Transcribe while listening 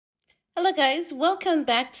Hello guys, welcome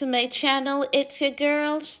back to my channel. It's your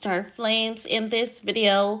girl, Star Flames. In this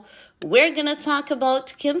video, we're gonna talk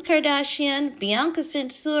about Kim Kardashian, Bianca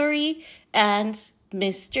Censori, and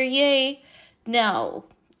Mr. Ye. Now,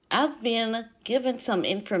 I've been given some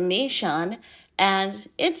information and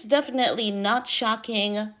it's definitely not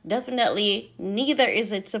shocking. Definitely neither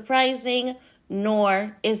is it surprising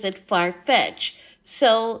nor is it far-fetched.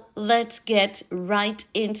 So let's get right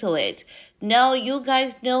into it. Now, you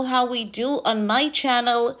guys know how we do on my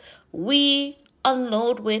channel. We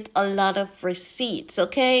unload with a lot of receipts,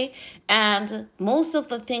 okay? And most of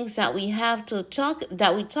the things that we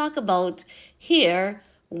talk about here,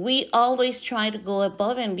 we always try to go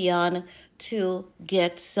above and beyond to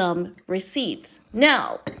get some receipts.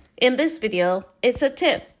 Now, in this video, it's a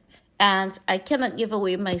tip. And I cannot give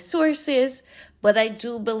away my sources, but I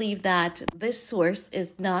do believe that this source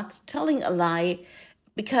is not telling a lie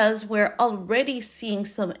because we're already seeing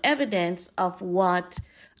some evidence of what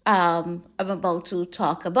I'm about to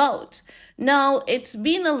talk about. Now, it's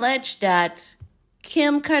been alleged that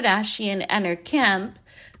Kim Kardashian and her camp,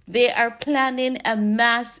 they are planning a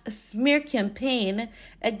mass smear campaign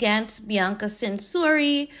against Bianca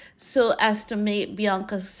Censori so as to make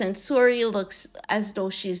Bianca Censori look as though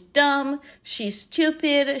she's dumb, she's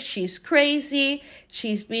stupid, she's crazy,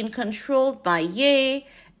 she's being controlled by Ye,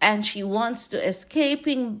 and she wants to escape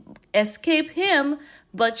him,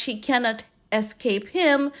 but she cannot escape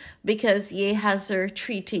him because Ye has her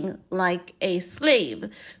treating like a slave.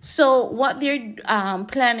 So what they're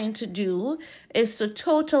planning to do is to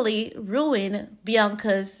totally ruin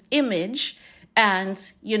Bianca's image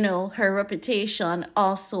and, her reputation,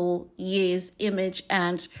 also Ye's image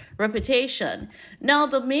and reputation. Now,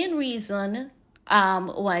 the main reason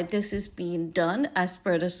why this is being done, as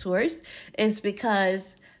per the source, is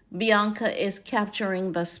because Bianca is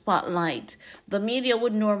capturing the spotlight. The media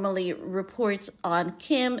would normally report on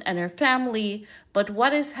Kim and her family, but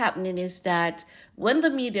what is happening is that when the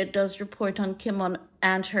media does report on Kim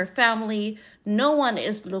and her family, no one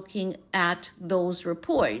is looking at those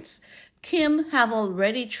reports. Kim have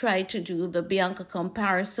already tried to do the Bianca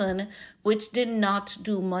comparison, which did not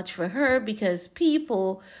do much for her because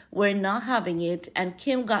people were not having it, and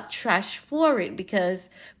Kim got trashed for it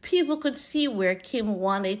because people could see where Kim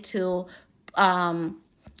wanted to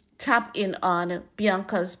tap in on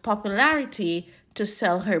Bianca's popularity to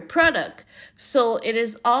sell her product. So it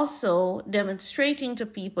is also demonstrating to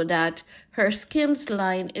people that her Skims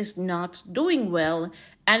line is not doing well,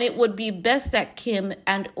 and it would be best that Kim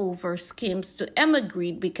and over Skims to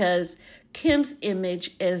emigrate because Kim's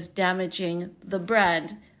image is damaging the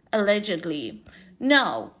brand, allegedly.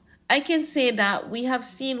 Now, I can say that we have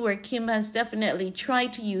seen where Kim has definitely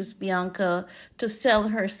tried to use Bianca to sell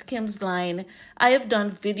her Skims line. I have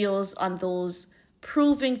done videos on those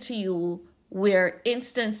proving to you where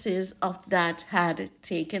instances of that had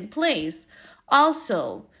taken place.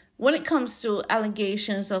 Also, when it comes to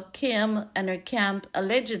allegations of Kim and her camp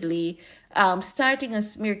allegedly starting a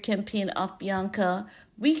smear campaign of Bianca,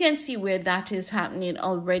 we can see where that is happening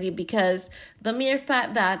already because the mere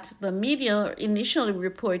fact that the media initially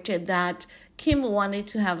reported that Kim wanted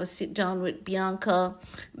to have a sit down with Bianca,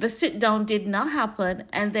 the sit down did not happen.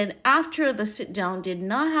 And then after the sit down did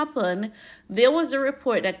not happen, there was a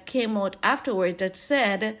report that came out afterward that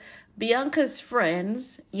said Bianca's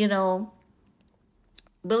friends,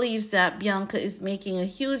 believes that Bianca is making a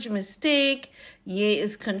huge mistake. Ye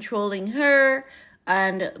is controlling her.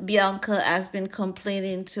 And Bianca has been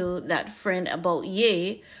complaining to that friend about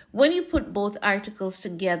Ye. When you put both articles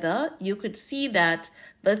together, you could see that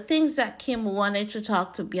the things that Kim wanted to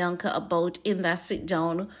talk to Bianca about in that sit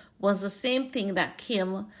down was the same thing that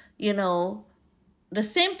Kim, the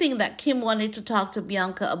same thing that Kim wanted to talk to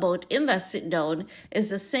Bianca about in that sit down is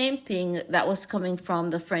the same thing that was coming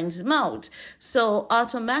from the friend's mouth. So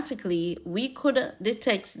automatically, we could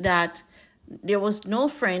detect that there was no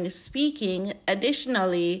friend speaking.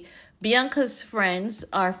 Additionally, Bianca's friends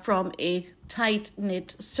are from a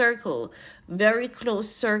tight-knit circle, very close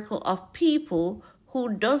circle of people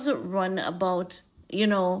who doesn't run about,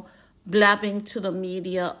 blabbing to the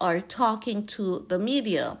media or talking to the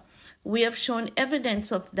media. We have shown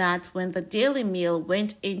evidence of that when the Daily Mail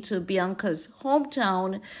went into Bianca's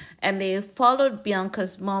hometown and they followed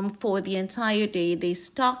Bianca's mom for the entire day. They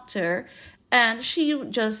stalked her. And she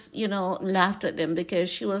just, laughed at them because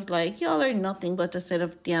she was like, y'all are nothing but a set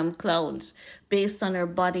of damn clowns based on her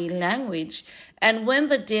body language. And when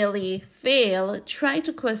the Daily failed, tried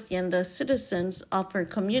to question the citizens of her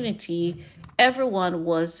community, everyone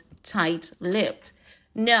was tight-lipped.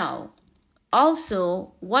 Now,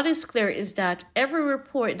 Also, what is clear is that every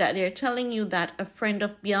report that they're telling you that a friend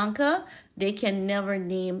of Bianca, they can never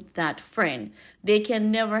name that friend. They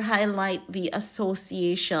can never highlight the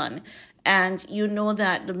association. And you know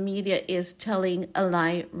that the media is telling a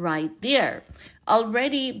lie right there.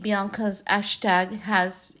 Already, Bianca's hashtag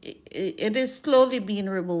it is slowly being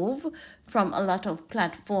removed from a lot of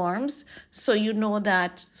platforms. So you know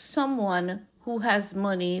that someone who has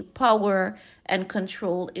money, power, and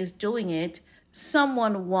control is doing it.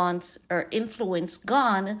 Someone wants or influence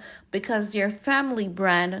gone because their family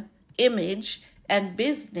brand, image, and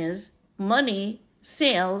business, money,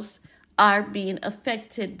 sales are being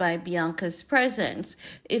affected by Bianca's presence.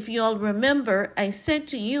 If you all remember, I said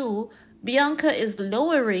to you, Bianca is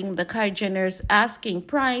lowering the Kylie Jenner's asking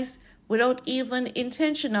price without even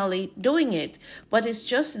intentionally doing it. But it's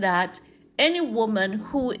just that any woman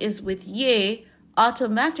who is with Ye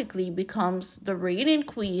automatically becomes the reigning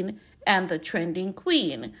queen and the trending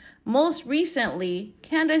queen. Most recently,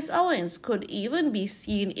 Candace Owens could even be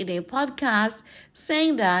seen in a podcast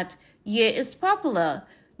saying that Ye is popular.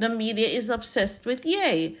 The media is obsessed with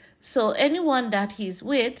Ye. So anyone that he's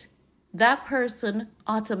with, that person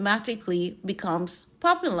automatically becomes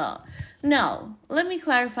popular. Now, let me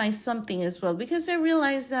clarify something as well, because I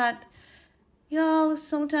realize that, y'all,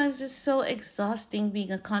 sometimes it's so exhausting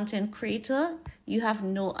being a content creator. You have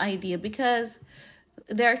no idea, because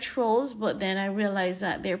there are trolls, but then I realize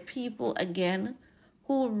that there are people, again,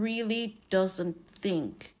 who really doesn't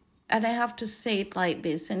think. And I have to say it like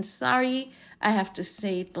this, and sorry, I have to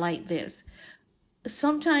say it like this.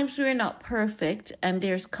 Sometimes we're not perfect and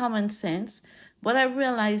there's common sense, but I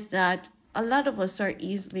realize that a lot of us are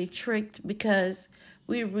easily tricked because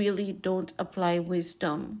we really don't apply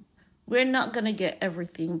wisdom. We're not going to get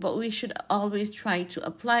everything, but we should always try to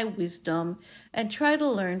apply wisdom and try to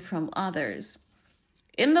learn from others.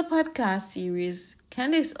 In the podcast series,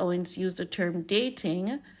 Candace Owens used the term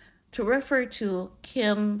dating to refer to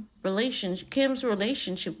Kim's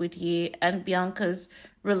relationship with Ye and Bianca's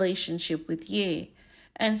relationship with Ye.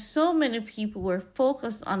 And so many people were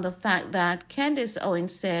focused on the fact that Candace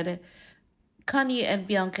Owens said Kanye and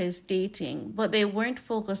Bianca is dating, but they weren't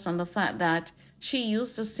focused on the fact that she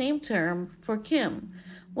used the same term for Kim.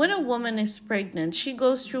 When a woman is pregnant, she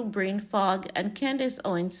goes through brain fog, and Candace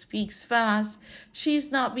Owens speaks fast. She's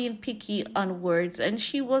not being picky on words, and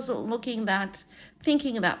she wasn't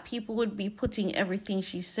thinking that people would be putting everything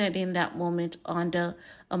she said in that moment under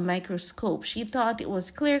a microscope. She thought it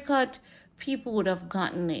was clear cut. People would have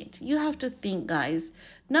gotten it. You have to think, guys.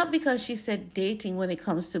 Not because she said dating when it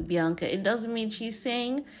comes to Bianca, it doesn't mean she's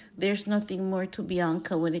saying there's nothing more to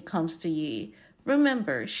Bianca when it comes to Ye.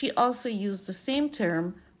 Remember, she also used the same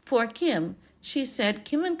term for Kim. She said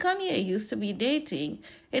Kim and Kanye used to be dating.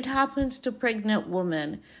 It happens to pregnant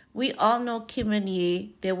women. We all know Kim and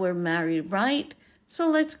Ye, they were married, right? So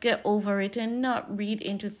let's get over it and not read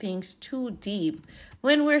into things too deep.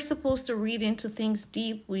 When we're supposed to read into things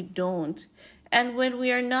deep, we don't. And when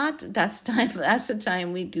we are not, that's the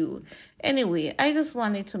time we do. Anyway, I just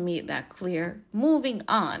wanted to make that clear. Moving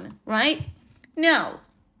on, right? Now,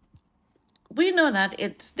 we know that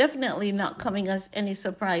it's definitely not coming as any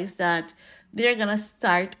surprise that they're going to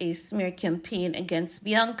start a smear campaign against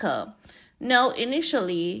Bianca. Now,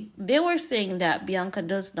 initially, they were saying that Bianca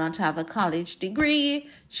does not have a college degree,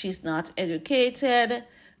 she's not educated.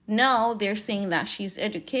 Now, they're saying that she's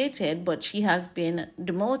educated, but she has been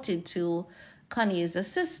demoted to Kanye's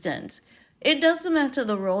assistant. It doesn't matter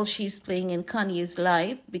the role she's playing in Kanye's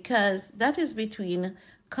life, because that is between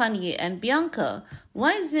Kanye and Bianca.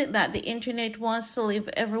 Why is it that the internet wants to live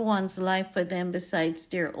everyone's life for them besides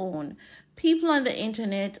their own? People on the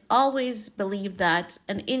internet always believe that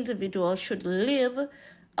an individual should live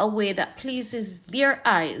a way that pleases their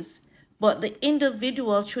eyes, but the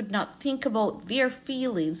individual should not think about their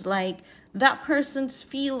feelings. Like, that person's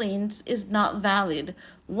feelings is not valid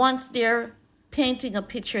once they're painting a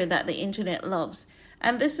picture that the internet loves.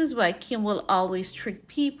 And this is why Kim will always trick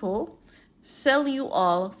people, sell you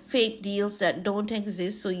all fake deals that don't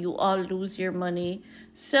exist so you all lose your money,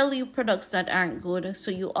 sell you products that aren't good so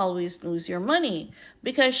you always lose your money,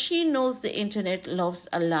 because she knows the internet loves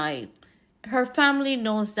a lie. Her family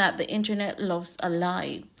knows that the internet loves a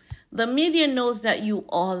lie. The media knows that you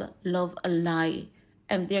all love a lie,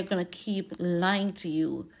 and they're going to keep lying to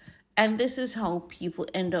you. And this is how people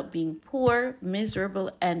end up being poor, miserable,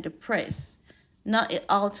 and depressed. Not at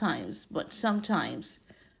all times, but sometimes.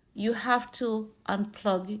 You have to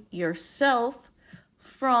unplug yourself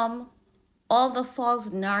from all the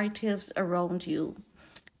false narratives around you.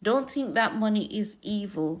 Don't think that money is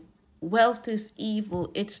evil. Wealth is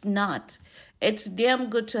evil. It's not. It's damn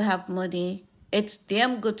good to have money. It's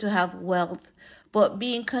damn good to have wealth. But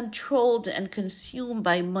being controlled and consumed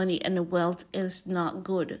by money and wealth is not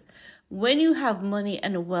good. When you have money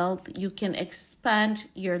and wealth, you can expand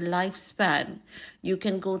your lifespan. You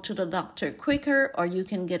can go to the doctor quicker, or you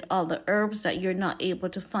can get all the herbs that you're not able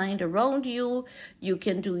to find around you. You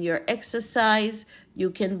can do your exercise. You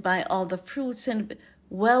can buy all the fruits, and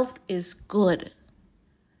wealth is good.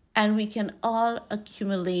 And we can all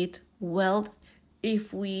accumulate wealth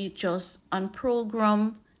if we just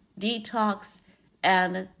unprogram, detox,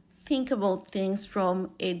 and think about things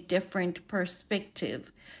from a different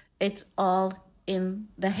perspective. It's all in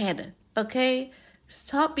the head, okay?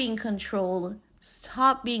 Stop being controlled,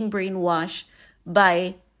 stop being brainwashed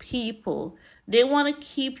by people. They want to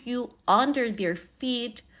keep you under their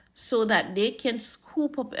feet so that they can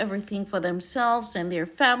scoop up everything for themselves and their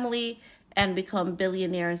family and become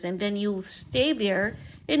billionaires. And then you stay there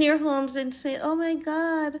in your homes and say, oh my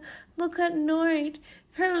God, look at Nord.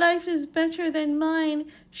 Her life is better than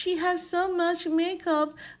mine. She has so much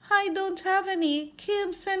makeup. I don't have any.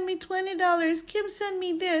 Kim, send me $20. Kim, send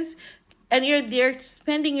me this. And you're there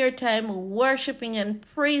spending your time worshiping and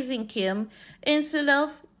praising Kim instead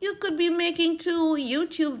of you could be making 2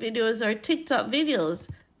 YouTube videos or TikTok videos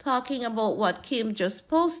talking about what Kim just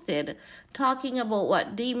posted, talking about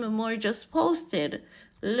what Demi Moore just posted.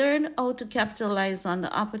 Learn how to capitalize on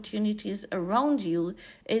the opportunities around you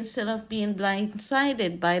instead of being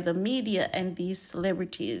blindsided by the media and these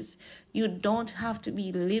celebrities. You don't have to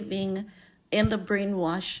be living in the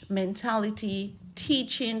brainwash mentality,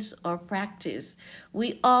 teachings, or practice.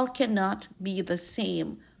 We all cannot be the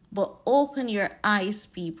same. But open your eyes,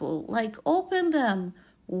 people. Like, open them.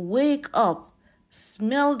 Wake up.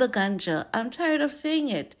 Smell the ganja. I'm tired of saying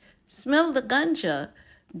it. Smell the ganja.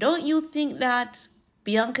 Don't you think that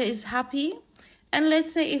Bianca is happy? And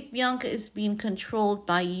let's say if Bianca is being controlled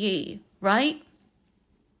by Ye, right?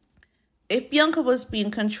 If Bianca was being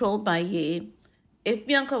controlled by Ye, if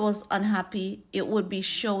Bianca was unhappy, it would be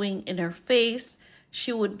showing in her face.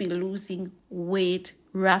 She would be losing weight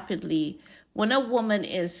rapidly. When a woman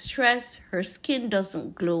is stressed, her skin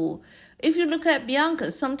doesn't glow. If you look at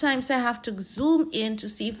Bianca, sometimes I have to zoom in to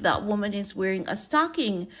see if that woman is wearing a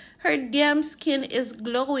stocking. Her damn skin is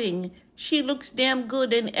glowing. She looks damn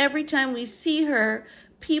good, and every time we see her,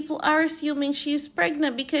 people are assuming she's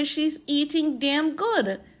pregnant because she's eating damn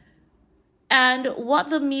good. And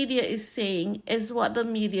what the media is saying is what the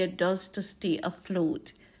media does to stay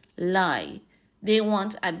afloat. Lie. They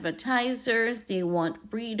want advertisers, they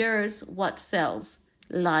want breeders. What sells?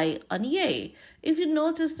 Lie on Ye. If you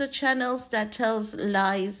notice the channels that tells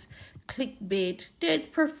lies, clickbait,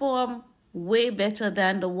 did perform way better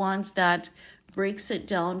than the ones that breaks it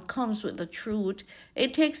down, comes with the truth.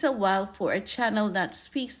 It takes a while for a channel that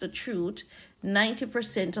speaks the truth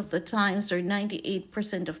 90% of the times or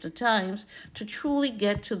 98% of the times to truly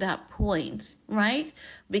get to that point, right?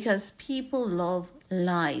 Because people love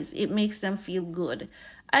lies. It makes them feel good.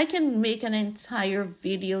 I can make an entire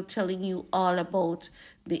video telling you all about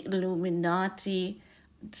the Illuminati,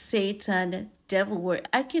 Satan, devil work.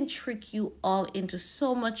 I can trick you all into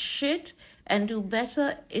so much shit and do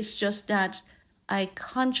better. It's just that I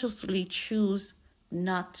consciously choose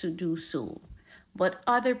not to do so. But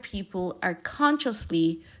other people are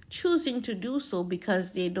consciously choosing to do so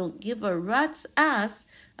because they don't give a rat's ass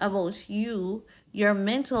about you, your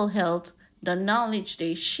mental health, the knowledge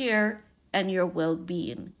they share, and your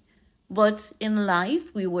well-being. But in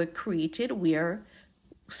life, we were created where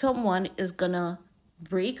someone is gonna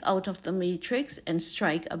break out of the matrix and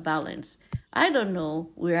strike a balance. I don't know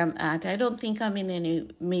where I'm at. I don't think I'm in any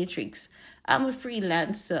matrix. I'm a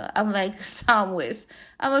freelancer. I'm like Sam West.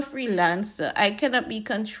 I'm a freelancer. I cannot be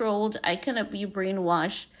controlled. I cannot be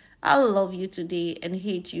brainwashed. I'll love you today and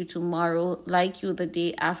hate you tomorrow, like you the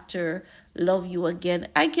day after, love you again.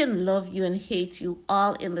 I can love you and hate you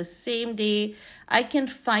all in the same day. I can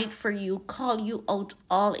fight for you, call you out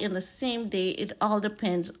all in the same day. It all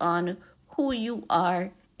depends on who you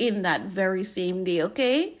are in that very same day,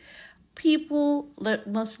 okay? People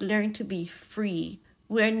must learn to be free.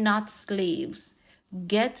 We're not slaves.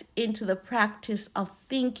 Get into the practice of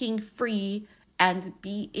thinking free and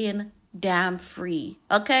being damn free.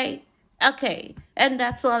 Okay? Okay. And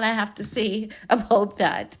that's all I have to say about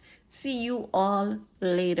that. See you all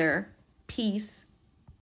later. Peace